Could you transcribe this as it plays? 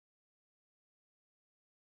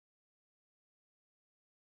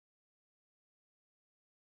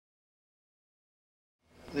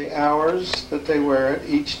the hours that they wear it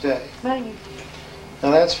each day. 毎日 Now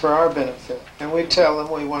that's for our benefit. And we tell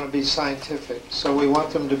them we want to be scientific, so we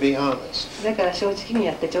want them to be honest. だから正直に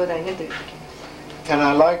やってちょうだいねと言ってきます。 And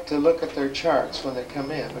I like to look at their charts when they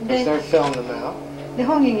come in, because they're filling them out. で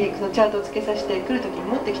本人にそのチャートをつけさせて来るときに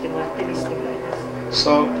持ってきてもらって見せてもらいます。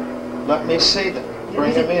 So let me see them.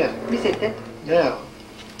 Bring them in. 見せて。 Now,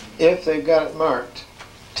 if they've got it marked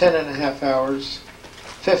 10 and a half hours,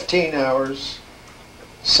 15 hours,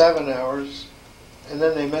 7 hours, and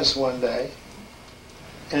then they miss one day,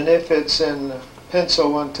 and if it's in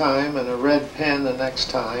pencil one time and a red pen the next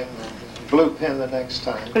time and a blue pen the next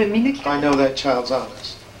time, これ見抜き I know that child's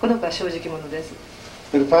honest. この子は正直者です。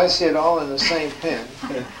 But if I see it all in the same pen,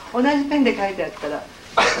 同じペンで書いてあったら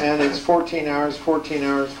and it's 14 hours, 14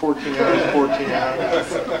 hours, 14 hours, 14 hours,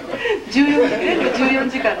 14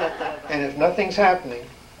時間だったら and if nothing's happening,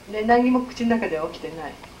 で何も口の中では起きてな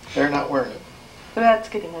い。 they're not wearing it. これはつ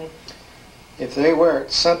けてない。 If they wear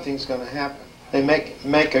it, something's going to happen. They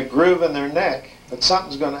make a groove in their neck, but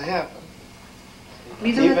something's going to happen.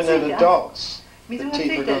 水が Even つい in て adults, 水 the がつ teeth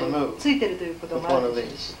い are て going to る move ついてるということ with も one あ of る。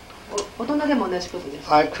 these. 大人でも同じことです。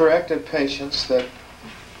 I've corrected patients that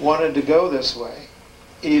wanted to go this way,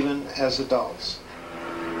 even as adults.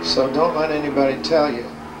 So don't let anybody tell you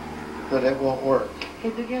that it won't work. ヘ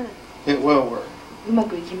ッドギア It will work. うま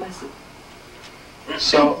くいきます。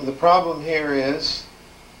 So the problem here is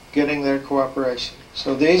getting their cooperation.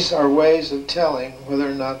 So these are ways of telling whether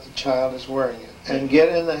or not the child is wearing it. And get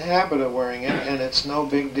in the habit of wearing it, and it's no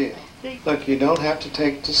big deal. Look, you don't have to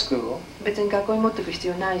take it to school. 別に学校に持っていく必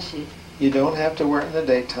要ないし、 You don't have to wear it in the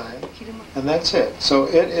daytime. 昼間 And that's it. So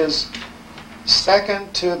it is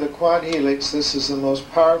second to the quad helix. This is the most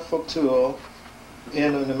powerful tool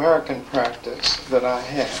in an American practice that I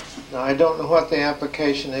have. Now, I don't know what the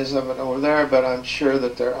application is of it over there, but I'm sure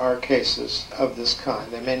that there are cases of this kind.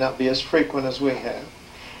 They may not be as frequent as we have,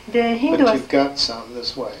 で頻 but 度は you've got some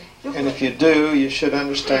this way. And if you do, you should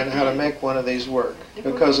understand how to make one of these work.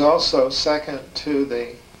 Because also, second to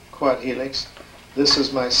the quad helix, this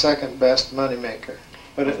is my second best moneymaker.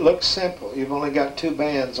 But it looks simple. You've only got 2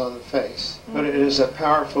 bands on the face. But it is a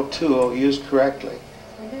powerful tool used correctly.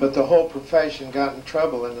 But the whole profession got in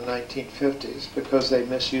trouble in the 1950s because they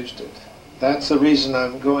misused it. That's the reason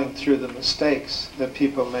I'm going through the mistakes that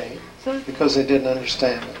people made, because they didn't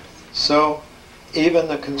understand it. So even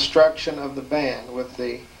the construction of the band with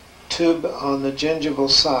the tube on the gingival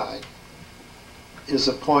side is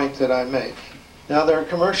a point that I make. Now there are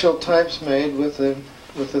commercial types made with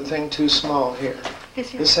the thing too small here.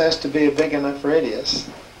 This has to be a big enough radius.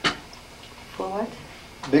 For what?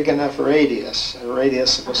 Big enough radius, a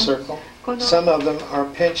radius of a circle. Some of them are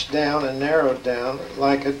pinched down and narrowed down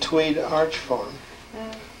like a tweed arch form.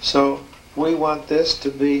 So we want this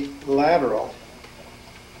to be lateral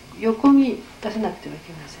横に出さなくてはい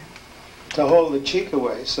けません。 to hold the cheek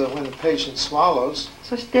away, so when the patient swallows,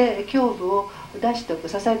 そして胸部を出しておく、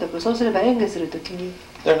支えておく。そうすれば嚥下するときに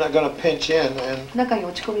they're not going to pinch in and 中に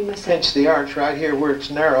落ち込みません。 pinch the arch right here where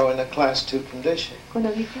it's narrow in a class 2 condition. こ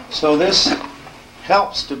の右 So this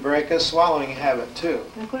helps to break a swallowing habit too.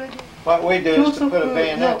 これで What we do is to put a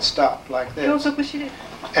bayonet stop like 教 this, 則指令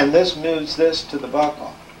and this moves this to the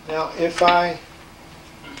buckle. Now if I,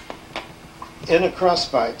 in a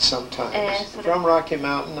crossbite sometimes, from Rocky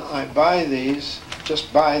Mountain, I buy these,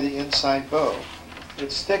 just buy the inside bow.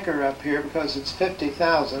 It's thicker up here because it's 50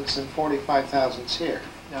 thousandths and 45 thousandths here.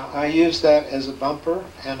 Now I use that as a bumper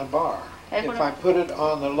and a bar. If I put it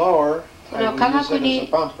on the lower, I will use it as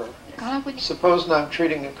a bumper. Suppose I'm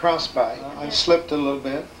treating a crossbite. I slipped a little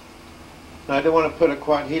bit, and I don't want to put a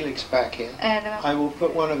quad helix back in. I will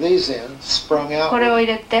put one of these in, sprung これを out, 入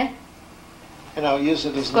れて and I'll use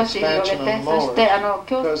it as an 少し広げ expansion て on the そし molar. て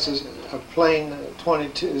Because a plain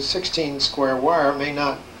 16 square wire may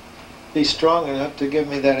not be strong enough to give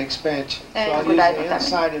me that expansion. So I'll use the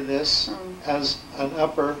inside of this as an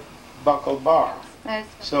upper buccal bar.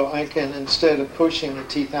 So I can, instead of pushing the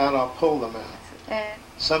teeth out, I'll pull them out.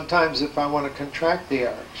 Sometimes if I want to contract the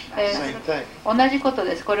arch, same thing. 同じこと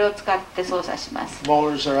です。これを使って操作します。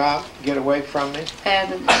 Molars are out, get away from me.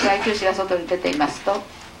 外臼歯が外に出ていますと、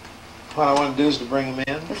 What I want to do is to bring them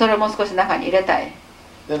in. それをもう少し中に入れたい。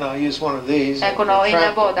 Then I'll use one of these and このイン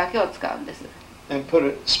ナー contract ボー it だけを使うんです。 and put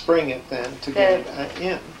it, spring it then to get it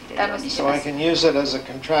in. し So ま I す。 can use it as a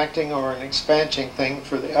contracting or an expanding thing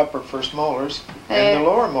for the upper first molars and the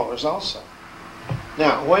lower molars also.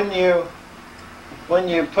 Now, when you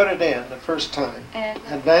put it in the first time,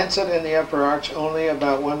 advance it in the upper arch only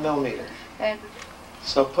about 1 millimeter.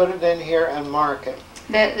 So put it in here and mark it.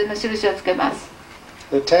 で、印をつけます。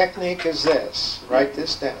 The technique is this. Write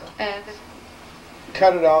this down.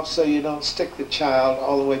 cut it off so you don't stick the child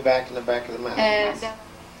all the way back in the back of the mouth.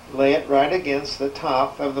 Lay it right against the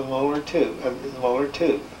top of the molar tube.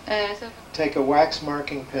 Take a wax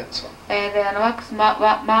marking pencil. でワックスマ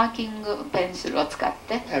ーキングペンシルを使っ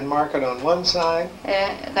て And mark it on one side.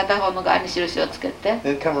 片方の側に印をつけて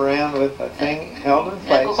Then come around with a thing held in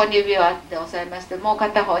こ place. こに指を当て押さえましてもう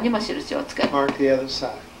片方にも印をつける Mark the other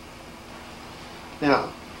side. Now,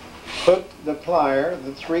 put the plier,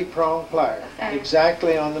 the three-prong plier,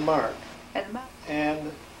 exactly on the mark.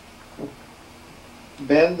 And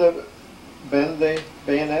bend the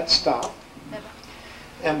bayonet stop.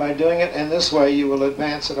 And by doing it in this way, you will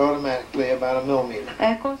advance it automatically about a millimeter.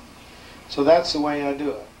 So that's the way I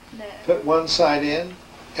do it. Put one side in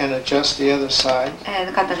and adjust the other side.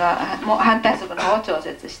 肩がもう反対側の方を調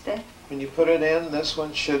節して When you put it in, this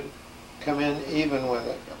one should come in even with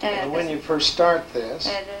it. And when you first start this,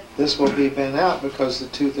 this will be bent out because the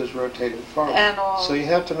tooth is rotated forward. So you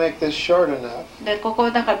have to make this short enough. でここ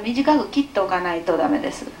をだから短く切っておかないとダメ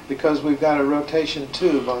です Because we've got a rotation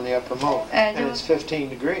tube on the upper molar, and it's 15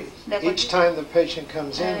 degrees. Each time the patient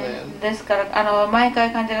comes in then, ですから毎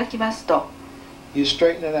回患者が来ますと you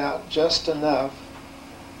straighten it out just enough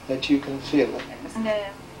that you can feel it.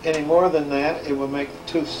 で Any more than that, it will make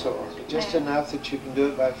the tooth sore. Just enough that you can do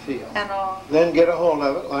it by feel. Then get a hold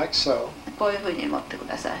of it like so. こういうふうに持ってく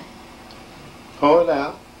ださい Pull it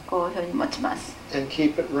out こういうふうに持ちます and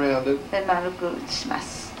keep it rounded で丸くしま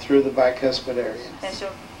す through the bicuspid area. でしょ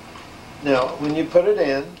Now, when you put it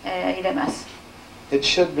in, 入れます it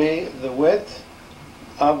should be the width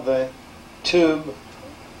of the tube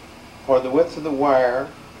or the width of the wire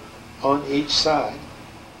on each side.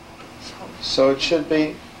 So it should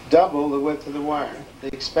be double the width of the wire. The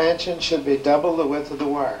expansion should be double the width of the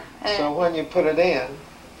wire. So when you put it in,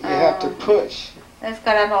 you have to push です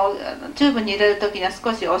からチューブに入れるときには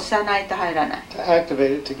少し押さないと入らない to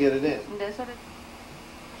activate it to get it in. でそれ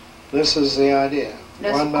This is the idea.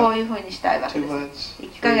 で 1こう month, いうふうにしたいわけ 2 です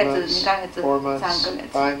months, 1ヶ 3月 months, 2ヶ月 4 3 months, ヶ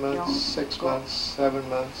月 5 4 months, 6 5 months, 7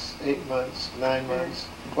 months, 8 months, 9 months,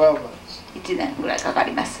 12 months. 1年ぐらいかか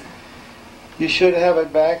ります You should have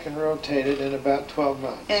it back and rotated in about 12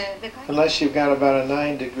 months. で Unless you've got about a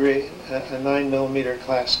 9 millimeter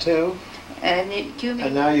class 2. 9 ミ And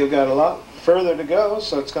リ now you've got a lot further to go,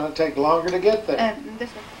 so it's going to take longer to get there. で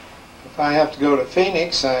す If I have to go to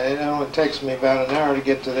Phoenix, it only takes me about an hour to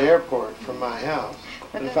get to the airport from my house.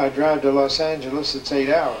 But if I drive to Los Angeles, it's 8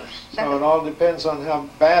 hours. So it all depends on how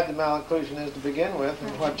bad the malocclusion is to begin with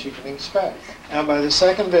and what you can expect. Now by the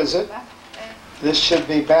second visit, this should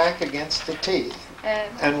be back against the teeth.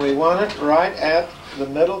 And we want it right at the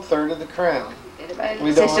middle third of the crown.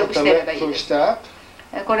 We 接 don't 触 want し the てれ lip ばいいです pushed up,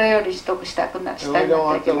 これより取得したくな and 下 we にな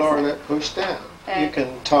don't ってい want き the ま lower せん lip pushed down. You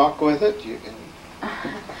can talk with it. You can.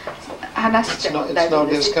 話して It's も no, 大 it's 丈 no 夫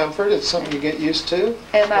です discomfort. It's something you get used to.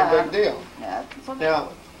 ま No あ big deal. そんな Now,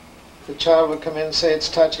 the child would come in and say, "It's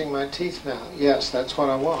touching my teeth now." Yes, that's what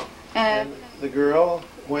I want. And the girl,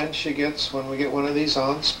 when we get one of these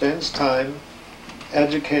on, spends time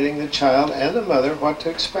educating the child and the mother what to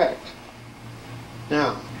expect.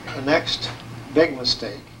 Now, the next big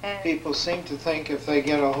mistake. People seem to think if they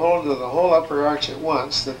get a hold of the whole upper arch at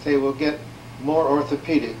once that they will get more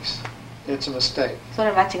orthopedics. It's a mistake. そ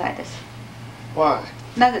れ間違いです Why?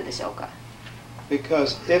 なぜでしょうか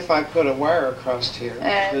Because if I put a wire across here,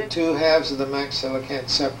 the two halves of the maxilla can't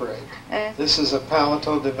separate. This is a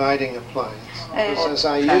palatal dividing appliance. Because as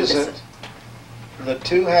I use it, the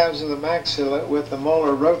two halves of the maxilla with the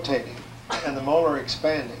molar rotating and the molar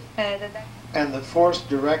expanding, and the force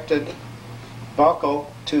directed buccal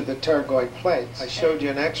to the pterygoid plates. I showed you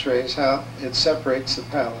in x-rays how it separates the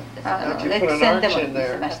palate. Now if you put an arch in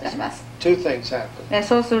there, します two things happen.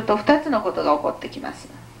 そうすると2つのことが起こってきます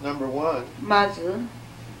Number one まず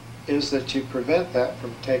is that you prevent that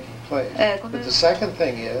from taking place. この But the second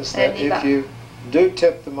thing is that if you do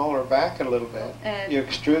tip the molar back a little bit, you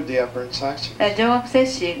extrude the upper incisors. 上顎切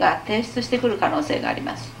歯が提出してくる可能性があり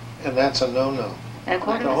ます And that's a no-no.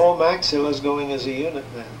 これ The で whole maxilla is going as a unit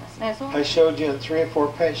now. すそう I showed you in 3 or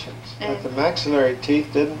 4 patients that the maxillary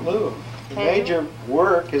teeth didn't move. The major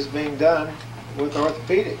work is being done with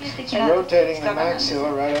orthopedics. It's rotating the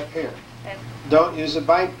maxilla right up here. Don't use a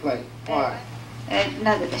bite plate. Why?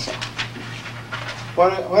 なぜでしょう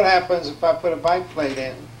What happens if I put a bite plate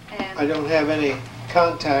in? I don't have any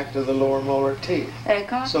contact of the lower molar teeth.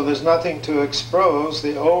 So there's nothing to expose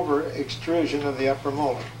the over extrusion of the upper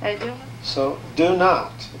molar. So do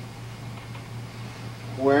not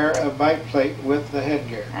wear a bite plate with the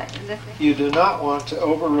headgear. You do not want to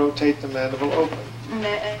over-rotate the mandible open.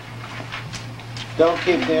 Don't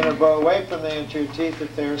keep the inner bow away from the anterior teeth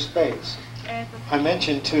if there's space. I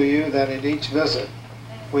mentioned to you that at each visit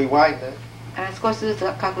we widen it 少しずつ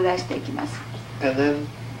拡大していきます。 and then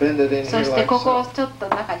bend it in そ here して like ここを so. ちょっと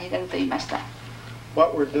中に入れると言いました。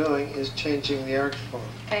 What we're doing is changing the arch form.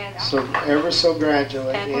 So ever so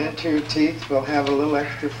gradually, the anterior teeth will have a little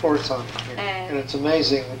extra force on it here. And it's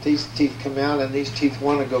amazing that these teeth come out and these teeth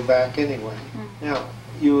want to go back anyway. Now,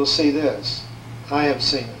 you will see this. I have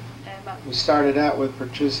seen it. We started out with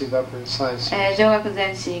protrusive upper incisors. 上顎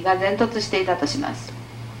前歯が前突していたとします。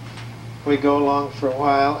 We go along for a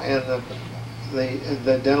while and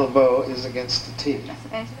the dental bow is against the teeth.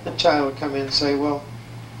 The child would come in and say, well,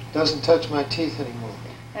 it doesn't touch my teeth anymore.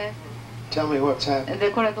 Tell me what's happening.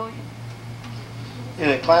 でこれどういう In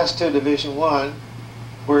a class 2 division 1,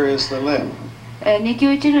 where is the lip? 2級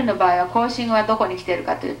1類の場合は後進はどこに来ている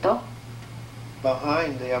かというと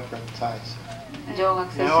Behind the upper incisor. 上顎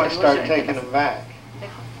前歯 Now よ I り後ろ start に来てい taking ます them back.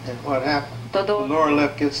 And what happens? と The どう lower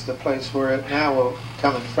lip gets the place where it now will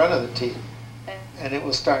come in front of the teeth. And it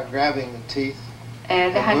will start grabbing the teeth で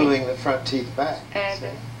and 歯に moving the front teeth back. で See?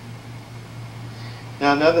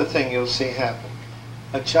 Now another thing you'll see happen.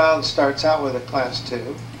 A child starts out with a class 2,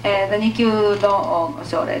 2級の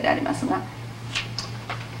症例でありますが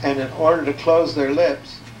and in order to close their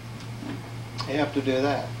lips, you have to do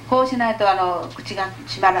that. こうしないと口が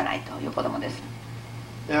閉まらないという子供です。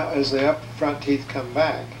 Now as the upper front teeth come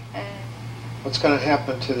back, what's going to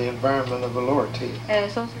happen to the environment of the lower teeth?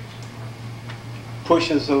 そうする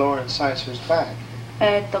Pushes the lower incisors back.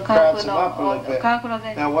 科学の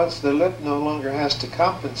前 Now once the lip no longer has to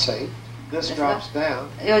compensate, this drops down.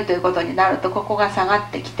 良いということになるとここが下が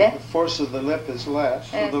ってきて The force of the lip is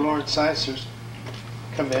less, so the lower incisors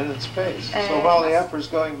come in and space. So while the upper is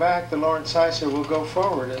going back, the lower incisor will go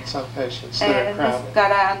forward in some patients that are です crowded. か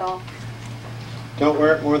ら Don't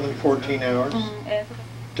wear it more than 14 hours.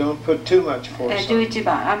 Don't put too much force on it. 11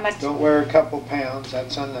番あんまり Don't wear a couple pounds,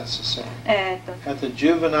 that's unnecessary. At the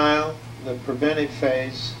juvenile, the preventive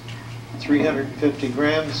phase, 350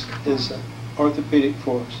 grams is an orthopedic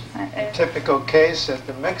force. A typical case at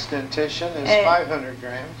the mixed dentition is 500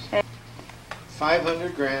 grams.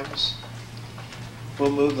 500 grams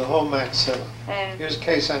will move the whole maxilla. Here's a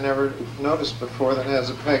case I never noticed before that has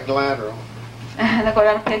a peg lateral. こ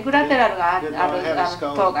れペグラテラルがある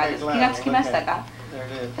塔がです気がつきましたか There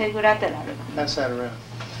it is. ペグラテラル Pass that around.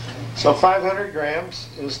 So 500 grams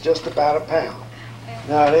is just about a pound.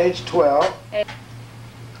 Now at age 12,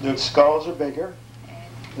 the skulls are bigger.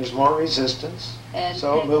 There's more resistance.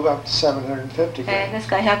 So move up to 750 grams です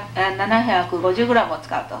から750グラムを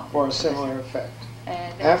使うと for a similar effect.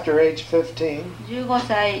 After age 15, 15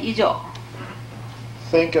歳以上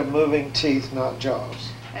think of moving teeth, not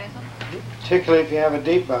jaws. Particularly if you have a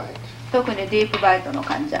deep bite. 特にディープバイトの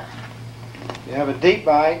患者 If you have a deep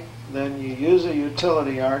bite, then you use a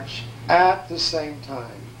utility arch at the same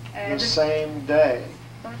time, the same day.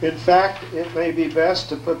 In fact, it may be best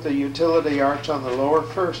to put the utility arch on the lower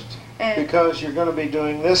first, because you're going to be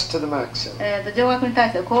doing this to the maxilla. 上顎に対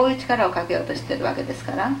してこういう力をかけようとしてるわけです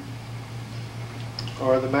から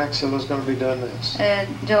Or the maxilla is going to be doing this.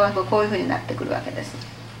 上顎こういうふうになってくるわけです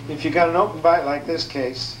If you got an open bite like this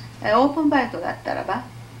case, オープンバイトだったらば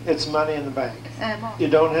it's money in the bank. もう You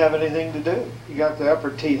don't have anything to do. You got the upper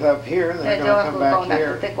teeth up here, and they're 上 going to 顎 come がこう back なって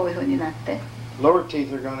here. てこういうふうになって Lower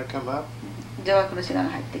teeth are going to come up, 上顎の白が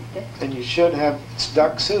入ってきて and you should have it's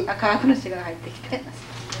duck soup. 下顎の白が入ってきて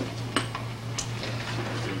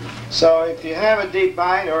So if you have a deep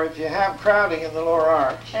bite, or if you have crowding in the lower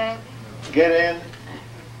arch, get in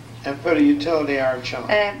and put a utility arch on.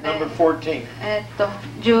 Number 14.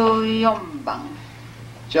 14番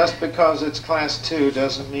Just because it's class 2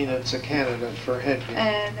 doesn't mean it's a candidate for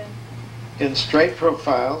headgear. In straight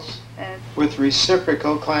profiles with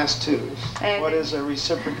reciprocal class 2s. What is a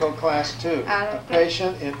reciprocal class 2? A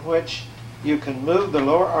patient in which you can move the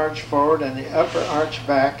lower arch forward and the upper arch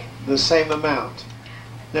back the same amount.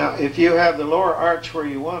 Now, if you have the lower arch where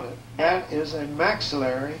you want it, that is a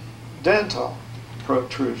maxillary dental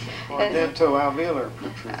protrusion, or dentoalveolar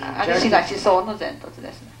protrusion. 足が思想の前突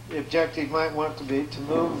ですね The objective might want to be to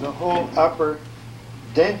move the whole upper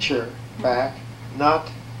denture back, not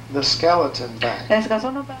the skeleton back. ですから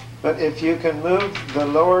その場合 But if you can move the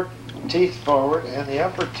lower teeth forward and the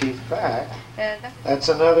upper teeth back, that's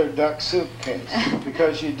another duck soup case,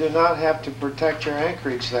 because you do not have to protect your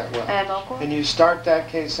anchorage that well. And you start that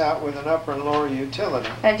case out with an upper and lower utility.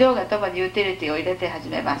 上下ともにユーティリティを入れて始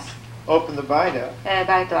めます Open the bite up,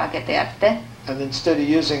 バイトを開けてやって and instead of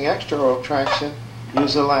using extra oral traction,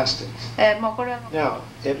 use elastics. もうこれは Now,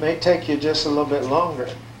 it may take you just a little bit longer,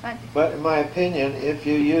 but in my opinion, if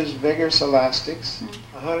you use vigorous elastics,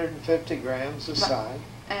 150 grams a side,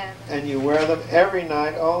 and you wear them every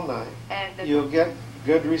night, all night, you'll get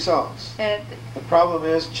good results. The problem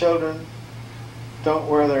is children don't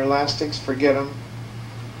wear their elastics, forget them,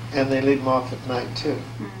 and they leave them off at night too.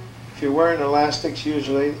 If you're wearing elastics,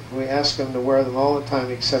 usually we ask them to wear them all the time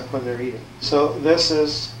except when they're eating. So this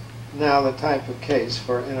is now the type of case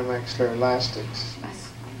for intermaxillary elastics.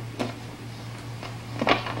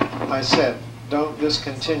 I said, don't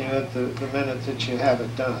discontinue it the minute that you have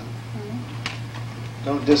it done.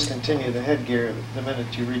 Don't discontinue the headgear the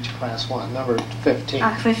minute you reach class 1, number 15.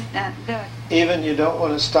 Even you don't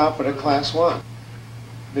want to stop at a class 1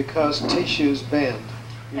 because tissues bend.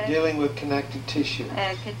 You're dealing with connective tissue.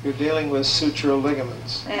 You're dealing with sutural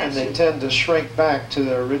ligaments, and they tend to shrink back to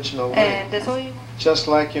their original length. Just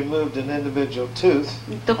like you moved an individual tooth,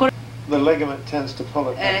 the ligament tends to pull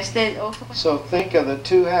it back. So think of the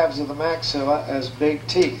two halves of the maxilla as big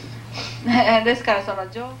teeth.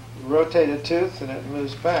 Rotate a tooth and it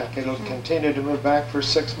moves back. It'll continue to move back for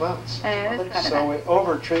 6 months. So we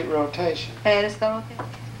over-treat rotation.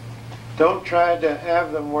 Don't try to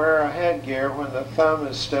have them wear a headgear when the thumb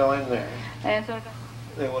is still in there.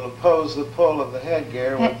 They will oppose the pull of the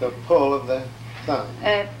headgear with the pull of the thumb.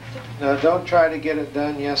 Now don't try to get it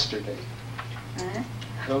done yesterday.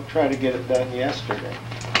 Don't try to get it done yesterday.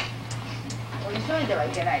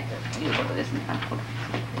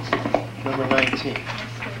 Number 19.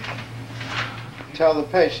 Tell the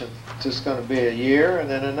patient it's going to be a year and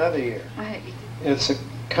then another year. It's a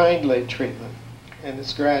kindly treatment and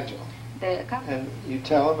it's gradual. And you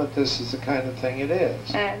tell them that this is the kind of thing it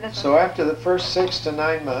is. So after the first 6 to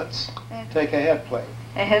 9 months, take a head plate.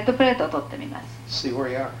 See where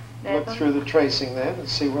you are. Look through the tracing then and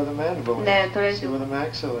see where the mandible is. See where the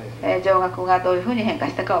maxilla is.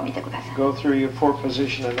 Go through your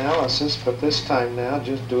 4-position analysis, but this time now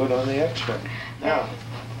just do it on the x-ray. Now,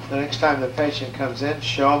 the next time the patient comes in,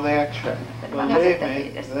 show them the x-ray. Believe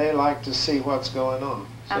me, they like to see what's going on.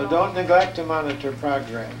 So don't neglect to monitor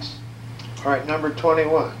progress. All right, number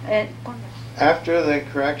 21. After the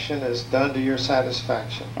correction is done to your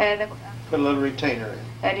satisfaction, put a little retainer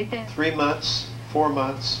in. 3 months, 4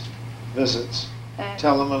 months visits.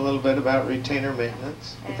 Tell them a little bit about retainer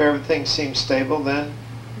maintenance. If everything seems stable, then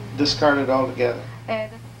discard it altogether.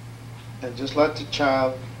 And just let the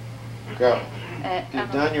child go.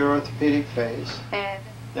 You've done your orthopedic phase.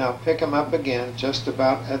 Now pick them up again just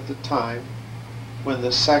about at the time when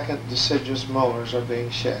the second deciduous molars are being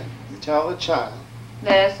shed. Tell the child.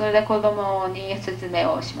 Tell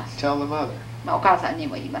the mother.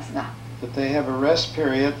 That they have a rest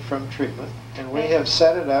period from treatment, and we have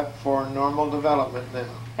set it up for normal development now.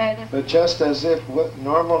 But just as if with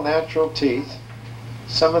normal natural teeth,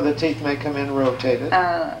 some of the teeth may come in rotated,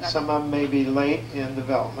 some of them may be late in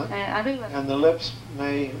development, and the lips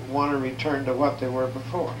may want to return to what they were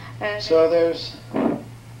before. So there's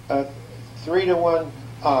a 3-to-1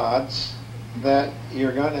 odds that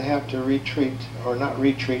you're going to have to retreat, or not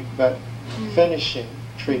retreat, but finishing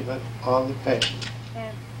treatment on the patient.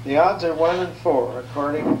 The odds are 1 in 4,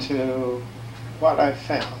 according to what I've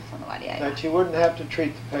found, that you wouldn't have to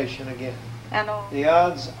treat the patient again. The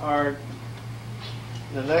odds are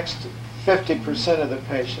the next 50% of the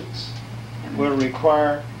patients will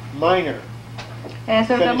require minor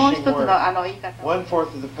finishing work. 1/4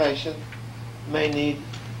 of the patient may need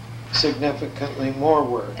significantly more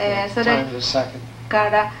work at the time of the second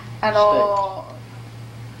stage.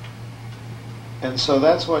 And so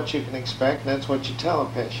that's what you can expect, and that's what you tell a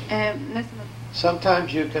patient.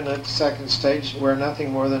 Sometimes you can, at the second stage, wear nothing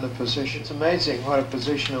more than a position. It's amazing what a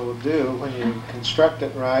positioner will do when you construct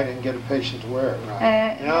it right and get a patient to wear it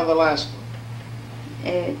right. Now the last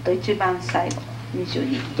one.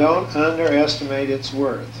 Don't underestimate its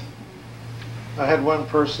worth. I had one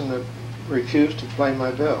person that refused to pay my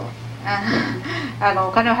bill.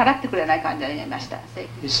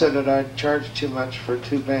 He said that I charged too much for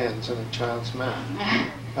 2 bands in a child's mouth.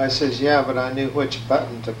 I says, yeah, but I knew which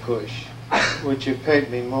button to push. Would you paid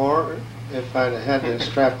me more if I'd had to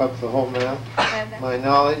strap up the whole mouth? My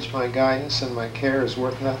knowledge, my guidance, and my care is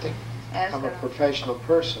worth nothing. I'm a professional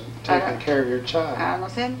person taking care of your child.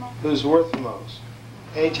 Who's worth the most?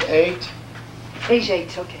 Age 8? Age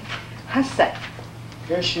 8, okay. 8歳.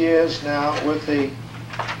 Here she is now with the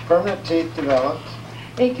permanent teeth developed.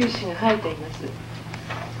 永久歯が生えています。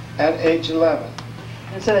 At age 11.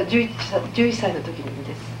 それは11歳の時に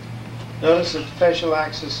です。 Notice that the facial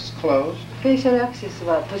axis is closed. フェイシャルアクセス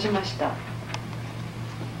は閉じました。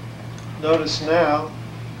 Notice now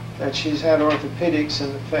that she's had orthopedics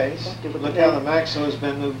in the face. Look how the maxilla has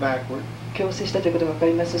been moved backward. 矯正したということが分か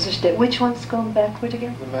ります。そして which one's gone backward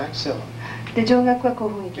again? The maxilla. で上顎はこう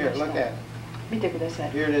いうふうに来ま Here, した。 look at it. 見てくださ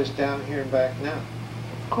い。 Here it is down here and back now.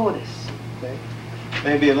 こうです。 Okay?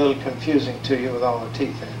 Maybe a little confusing to you with all the teeth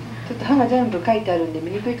in. ちょっと歯が全部書いてあるんで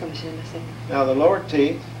見にくいかもしれません。 Now the lower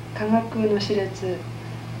teeth 下顎の歯列、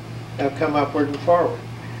 have come upward and forward.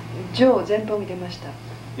 上前方に出ました。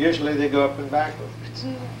 Usually they go up and backward. 普通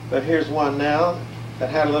But here's one now that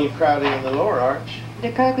had a little crowding in the lower arch.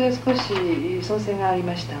 で下顎で少し創生があり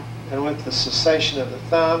ました。 And with the cessation of the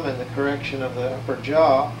thumb and the correction of the upper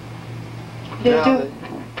jaw, で now the,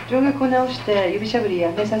 上顎を直して指しゃぶり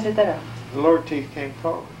やめさせたら the lower teeth came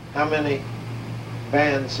forward. How many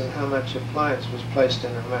bands and how much appliance was placed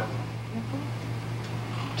in her mouth?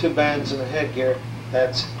 2 bands and a headgear,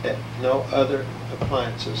 that's it. No other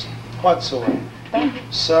appliances whatsoever.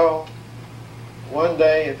 So, one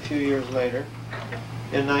day, a few years later,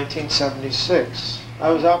 in 1976,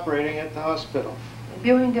 I was operating at the hospital.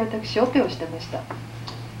 病院で私オペをしてました。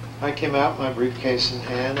 I came out, my briefcase in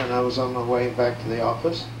hand, and I was on my way back to the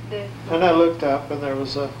office. で And I looked up, and there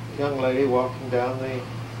was a young lady walking down the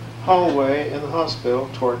hallway in the hospital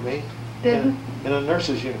toward me in a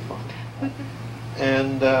nurse's uniform.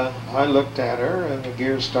 And I looked at her, and the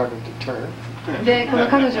gears started to turn. でこの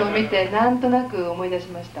彼女を見てなんとなく思い出し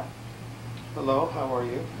ました。 Hello, how are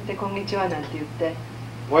you? でこんにちはなんて言って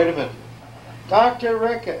Wait a minute. Dr.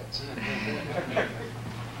 Ricketts.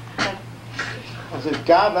 I said,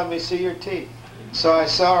 God, let me see your teeth. So I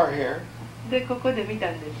saw her here, でここで見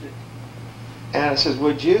たんです。 and I said,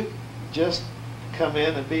 would you just come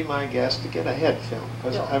in and be my guest to get a head film?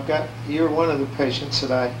 Because you're one of the patients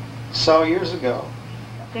that I saw years ago.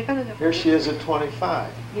 で彼女 Here she is at 25.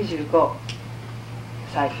 25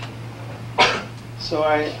歳。 So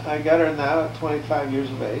I got her now at 25 years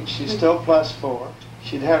of age. She's still plus 4.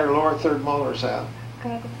 She'd had her lower third molars out.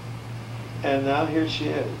 And now here she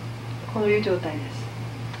is. こういう状態です。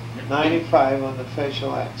 95 on the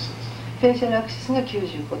facial axis. フェイシャルアクシスが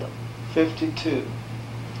95度。 52.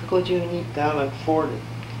 52、 Down at 40.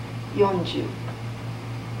 40。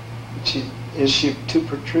 Is she too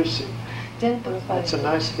protrusive? 全プロファイル。 That's a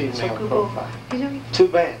nice female 側方 profile. 非常に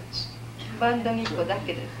 2 bands. バンド2個だ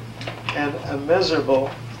けです。 And a miserable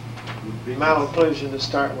malocclusion to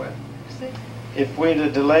start with. If we'd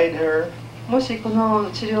have delayed her もしこの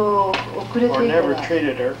治療を遅れて or いた never ら、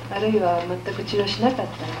 treated her, あるいは全く治療しなかっ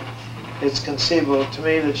たら、 it's conceivable to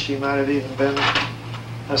me that she might have even been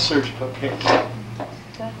a surgical case.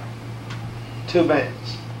 2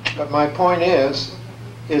 bands. But my point is,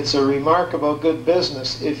 it's a remarkable good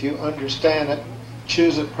business if you understand it,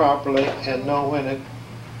 choose it properly, and know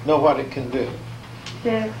what it can do.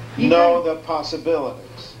 で Know the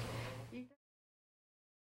possibilities.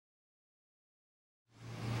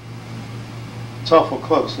 It's awful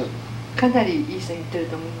close, isn't it? かなりいい線いってる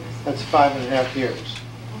と思います。 That's 5.5 years.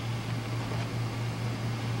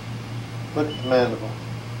 Look at the mandible.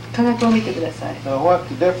 下顎を見てください。 Now what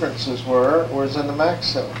the differences were was in the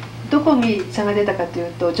maxilla どこに差が出たかとい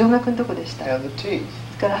うと、上顎のとこでした。 and the teeth.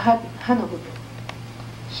 それから歯の部分。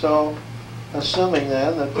 So, assuming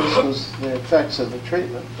then that this was the effects of the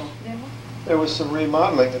treatment, でも there was some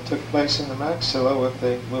remodeling that took place in the maxilla with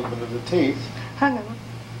the movement of the teeth. 歯が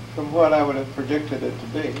From what I would have predicted it to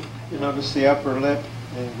be. You notice the upper lip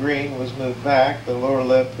in green was moved back, the lower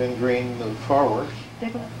lip in green moved forward. で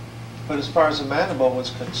も But as far as the mandible was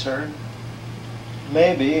concerned,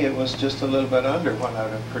 maybe it was just a little bit under what I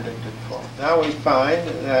would have predicted for. Now we find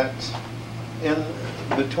that in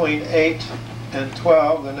between 8 and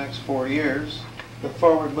 12, the next 4 years, the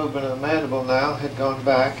forward movement of the mandible now had gone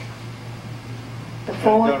back, the had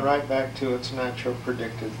forward, gone right back to its natural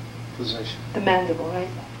predicted position. the mandible, right?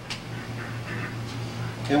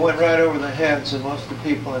 It went right over the heads of most of the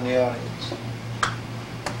people in the audience.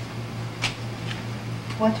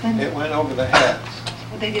 What went? It went over the heads.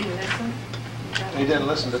 Well, they didn't listen. They didn't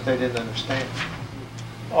listen, but they didn't understand.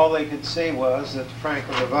 All they could see was that the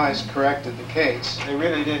Franklin device corrected the case. They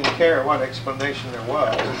really didn't care what explanation there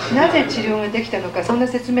was. なぜ治療ができたのか、そんな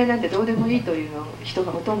説明なんてどうでもいいというの人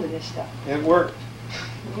がほとんどでした。 It worked.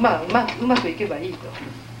 まあ、うまくいけばいいと。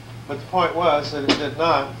 But the point was that it did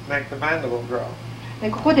not make the mandible grow. で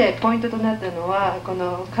ここでポイントとなったのは、こ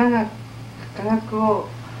の下顎を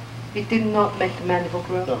It did not make the mandible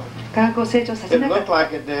grow. No. 下顎を成長させ It なかっ looked た。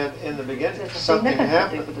 like it did in the 成 beginning. 長させな Something かった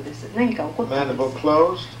というこ happened. とです。何か起こったんで Mandible す。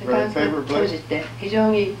 closed 下 very 顎を閉 favorably. じて非常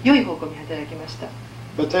に良い方向に働きました。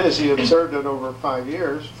 But then as you observed it over 5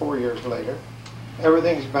 years, 4 years later,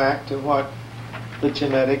 everything's back to what the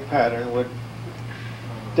genetic pattern would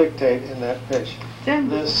dictate in that patient. 全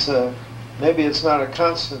部 This, maybe it's not a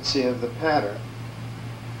constancy of the pattern,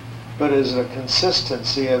 but is a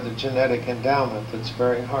consistency of the genetic endowment that's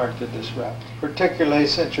very hard to disrupt, particularly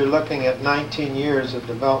since you're looking at 19 years of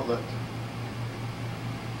development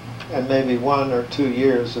and maybe 1 or 2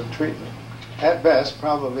 years of treatment. At best,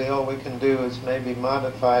 probably all we can do is maybe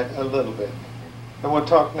modify it a little bit. And we'll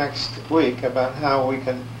talk next week about how we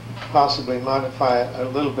can possibly modify it a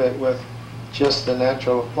little bit with just the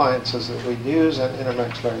natural appliances that we use and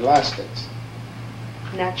intermaxillary elastics.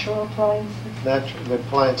 Natural appliances? The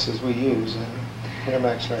appliances we use in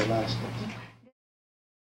intermaxillary elastics.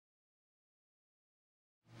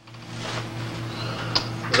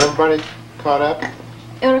 Is everybody caught up?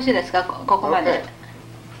 よろしいですか、ここまで。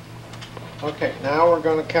Okay, now we're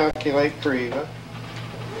going to calculate for Eva.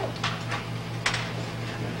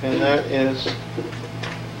 And that is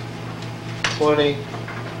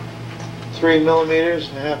 23 millimeters,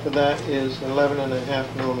 and half of that is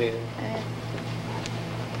 11.5 millimeters.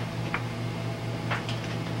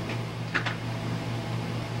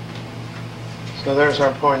 So there's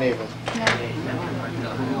our point even.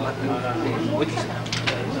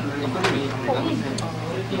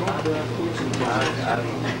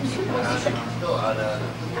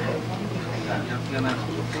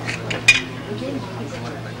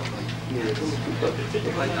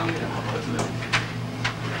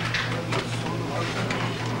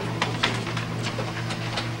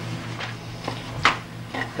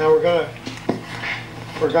 Now we're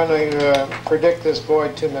going to predict this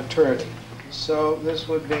boy to maturity. So this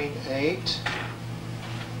would mean 8,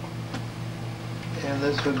 and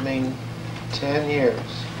this would mean 10 years.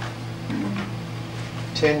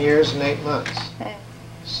 10 years and 8 months.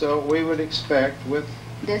 So we would expect with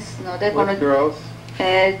ですので、この growth,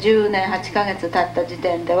 10年8ヶ月経った時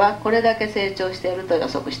点ではこれだけ成長していると予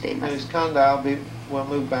測しています。his condyle will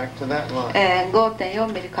move back to that line.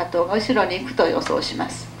 5.4 ミリ加藤が後ろに行くと予想しま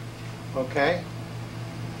す。Okay?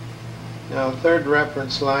 Now, third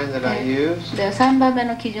reference line that I use で3番目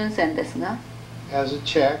の基準線ですが、 as a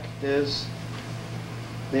check is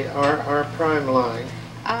the R prime line.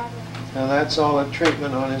 Now that's all a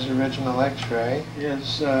treatment on his original x-ray.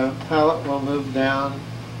 His palate will move down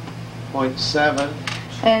 0.7.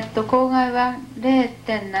 口外は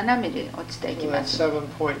 0.7 ミリ落ちていき So ま that's す。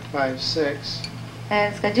 7.56.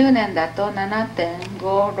 ですから10年だと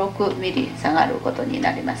 7.56 ミリ下がることに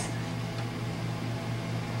なります。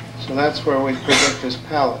 So that's where we predict his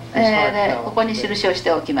palate, his heart で palate. ここに印をし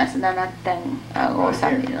ておきます。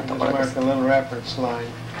 7.53 ミリのところで Just す。 mark a little reference line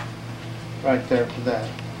right there for that.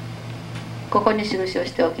 ここに印を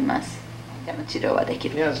しておきます。治療はでき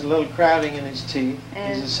He る。 has a little crowding in his teeth.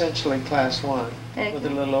 He's essentially class 1 with a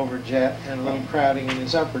little overjet and a little crowding in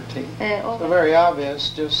his upper teeth. So very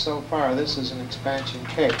obvious, just so far, this is an expansion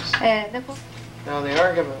case. でこ Now the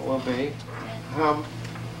argument will be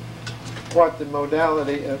what the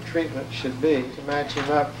modality of treatment should be to match him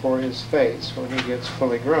up for his face when he gets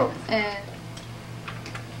fully grown.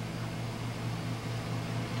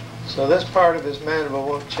 So this part of his mandible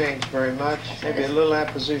won't change very much, maybe a little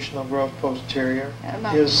appositional growth posterior.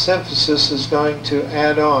 His symphysis is going to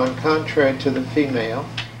add on, contrary to the female,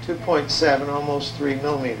 2.7, almost 3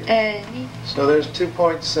 millimeters. So there's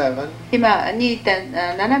 2.7, 今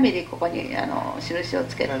 2.7 ミリここに印を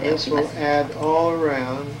つけ and てお this きま will す。 add all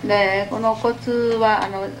around. でこの骨は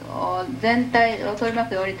全体を取り巻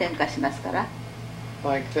くように転化しますから、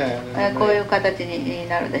 like that. And こういう形に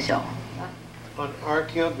なるでしょう。 on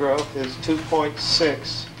archeal growth is 2.6.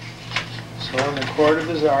 So on the chord of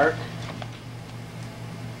his arc,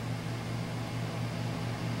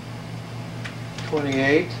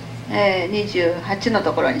 28, 28の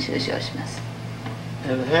ところに印をします。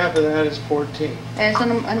 and half of that is 14. そ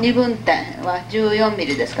の2分点は14ミ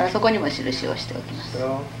リですから、そこにも印をしておきます。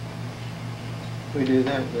 So we do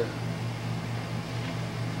that now.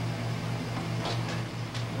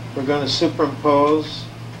 We're going to superimpose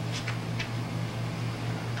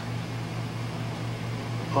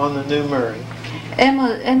on the new Murray.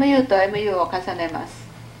 MU と MU を重ねます。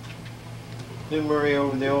 New Murray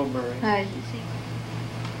over the old Murray. はい。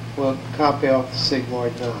 We'll copy off the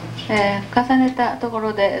sigmoid notch. 重ねたとこ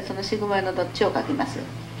ろでそのシグモイドどっちを書きます。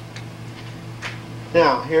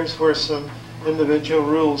 Now, here's where some individual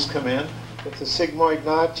rules come in. If the sigmoid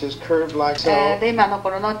notch is curved like so, で今のこ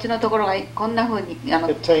のノッチのところがこんな風に it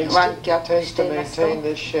tends 湾曲 to していますと、 maintain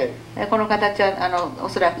this shape. この形はお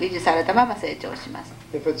そらく維持されたまま成長します。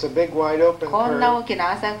 If it's a big wide open こんな curve, 大きな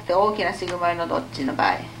浅くて大きなシグモイドどっちの場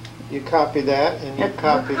合、 you copy that and you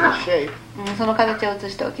copy the shape その形を写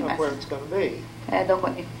しておきま of す。 where it's going to be. どこ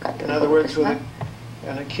に行くかとい In うこ other とで words, す with が、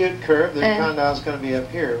 an acute curve, the condyle is going to be up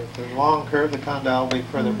here. With the long curve, the condyle will be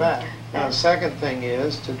further back. Now the second thing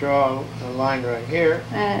is to draw a line right here.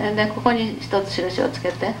 でここに一つ印をつ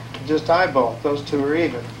けて、Just eyeball. Those two are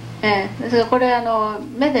even. ですからこれ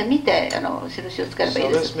目で見て印をつければいい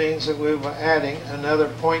So で this す。 means that we were adding another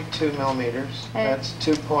 0.2 millimeters. That's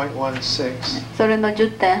 2.16. それの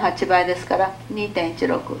 10.8 倍ですから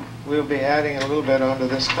 2.16。 We'll be adding a little bit onto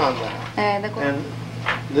this condyle. でこ And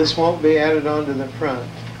this won't be added onto the front.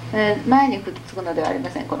 前にくっつくのではあり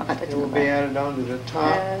ません、この It 形 will の場 be 合。 added onto the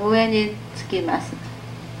top 上につきます。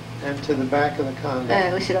 and to the back of the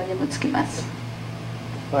condyle, 後ろにもつきます。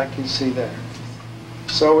 like you see there.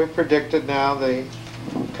 So we predicted now the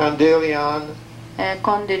condylion,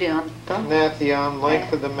 コンディリオンと gnathion,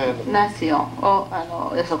 length of the mandible. ナシオン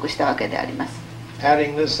を予測したわけであります。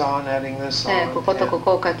 Adding this on, adding this こ on, ことこ and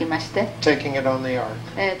こを書きまして、 taking it on the arc.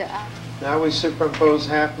 で Now we superimpose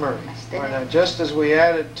half Murray. All right, now just as we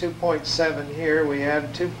added 2.7 here, we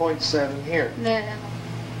added 2.7 here. で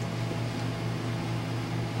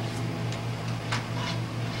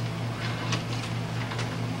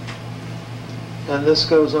And this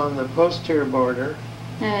goes on the posterior border.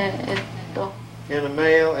 と In a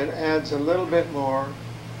male, it adds a little bit more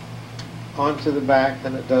onto the back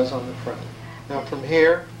than it does on the front. Now from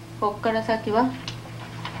here, ここから先は、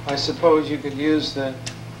 I suppose you could use the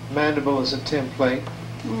mandible as a template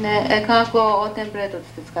科学をテンプレートと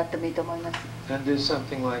して使ってもいいと思います。 and do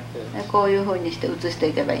something like this. こういうふうにして写して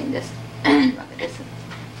いけばいいんです。わけです。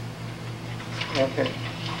 Okay.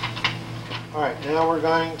 All right, now we're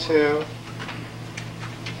going to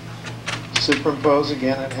superimpose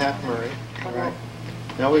again at half Murray. All right.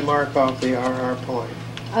 Now we mark off the RR point.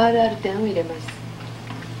 RR 点を入れます。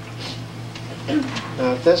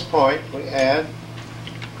 Now at this point, we add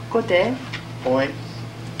ここで point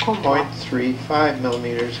今度は 0.35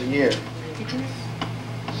 millimeters a year.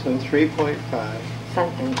 So 3.5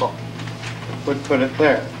 3.5 would put it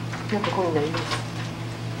there. なんかこうになりま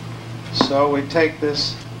す。 So we take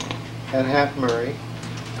this at half Murray,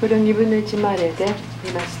 これを2分の1マーレで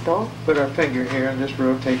見ますと、 put our finger here and just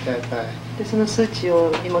rotate that back. でその数値に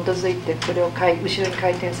基づいてこれを後ろに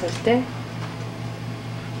回転させて、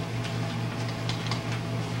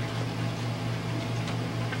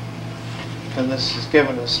 And this has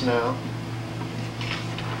given us now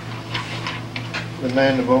the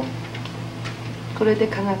mandible, これで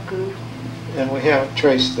科学 and we haven't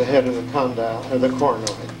traced the head of the condyle or the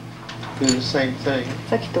coronoid. Do the same thing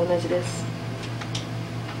さっきと同じです。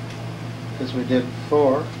 as we did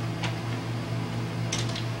before.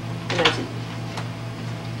 同じ。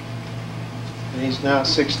 And he's now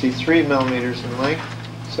 63 millimeters in length.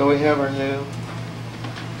 So we have our new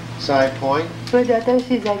side point. これで新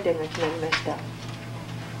しい材点が決まりました。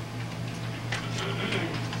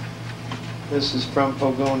 This is from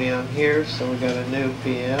Pogonion here, so we got a new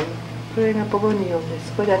PM. これがポゴニオンで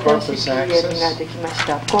す。これで新しい PM ができまし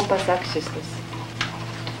た。コーパスアクシスです。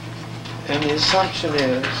 And the assumption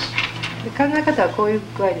is で考え方はこういう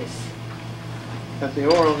具合です。 that the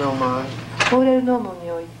oral nomon, オーレルノーモン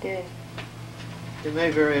において it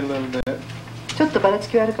may vary a little bit. ちょっとばらつ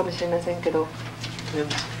きはあるかもしれませんけど、 In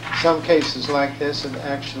some cases like this, it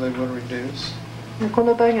actually will reduce. こ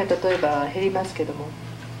の場合には例えば減りますけども、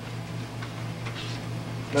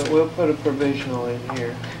 But we'll put a provisional in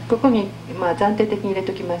here. ここに暫定的に入れ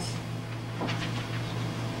ときます。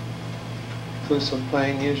 Occlusal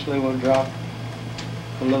plane usually will drop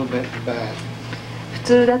a little bit back. 普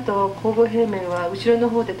通だと後部平面は後ろの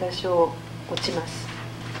方で多少落ちます。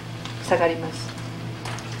下がります。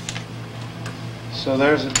 So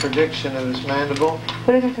there's a prediction of his mandible.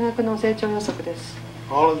 これが科学の成長予測です。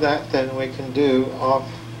 All of that then we can do off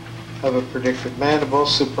of a predicted mandible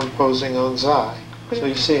superimposing on xi. So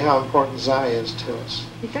you see how important xi is to us.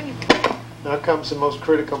 いかに Now comes the most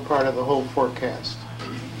critical part of the whole forecast.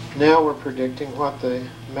 Now we're predicting what the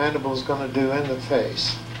mandible is going to do in the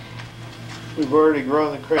face. We've already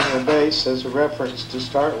grown the cranial base as a reference to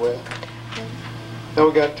start with. Now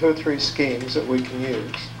we've got 2 or 3 schemes that we can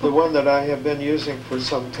use. The one that I have been using for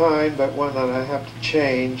some time, but one that I have to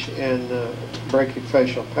change in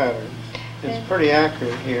brachyfacial pattern. It's pretty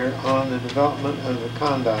accurate here on the development of the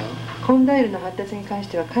condyle. コンダイルの発達に関し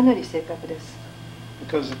てはかなり正確です。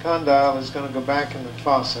 Because the condyle is going to go back in the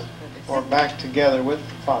fossa, or back together with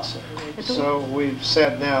the fossa. So we've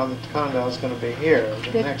said now that the condyle is going to be here.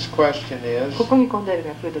 The next question is, ここにコンダイル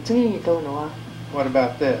が来ると次に問うのは、 what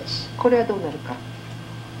about this? これはどうなるか。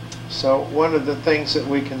 So one of the things that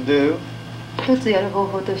we can do 一つやる方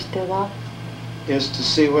法としては、 is to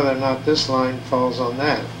see whether or not this line falls on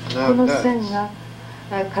that. こ Now の it 線 does. が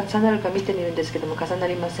重なるか見てみるんですけども重な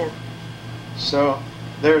りません。 So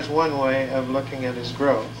there's one way of looking at his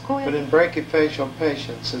growth. But in brachyfacial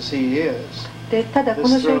patients, as he is, でただこの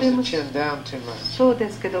this 症 throws 例 the も chin down too much. そうで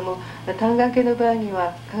すけども、単眼系の場合に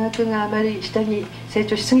は科学があまり下に成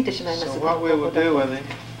長しすぎてしまいます。 So what we will do with him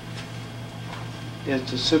is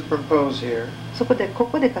to superimpose here, そこでこ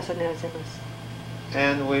こで重ね合わせます。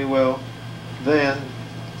 and we will then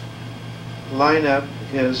line up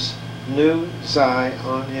his new xi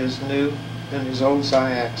on his new and his old xi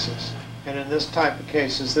axis. And in this type of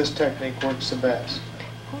cases, this technique works the best.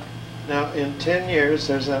 Now, in 10 years,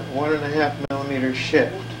 there's that 1.5 millimeter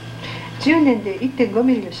shift. 10年で 1.5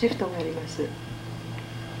 ミリのシフトがあります。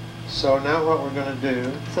 So now what we're going to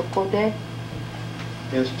do そこで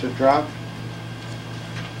is to drop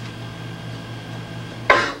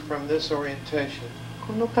from this orientation.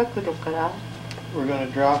 この角度から We're going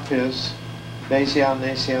to drop his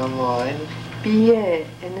basial-nasal line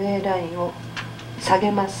BA、NA ラインを下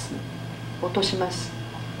げます。落とします。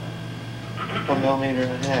 a millimeter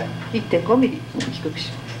and a half, 1.5 ミリ低くし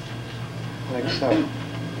ま like so.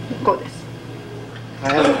 す。こうです。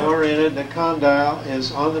 I have it oriented. The condyle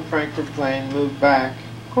is on the Frankfurt plane, moved back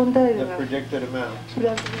コンダイ the ルが predicted amount.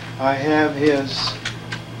 裏に I have his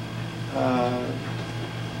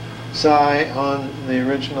xi on the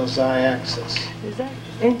original xi axis.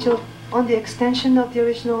 延長 on the extension of the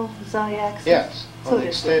original xi axis. Yes, そ on う the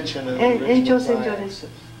です。 extension of the 延 original 長 xi 線上で axis.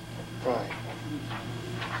 す。 Right.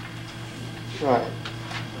 Right.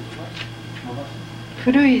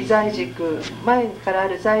 古い在軸、前からあ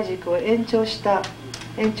る在軸を延長した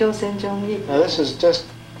延長線上に Now this is just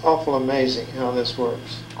awful amazing how this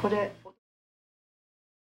works. これ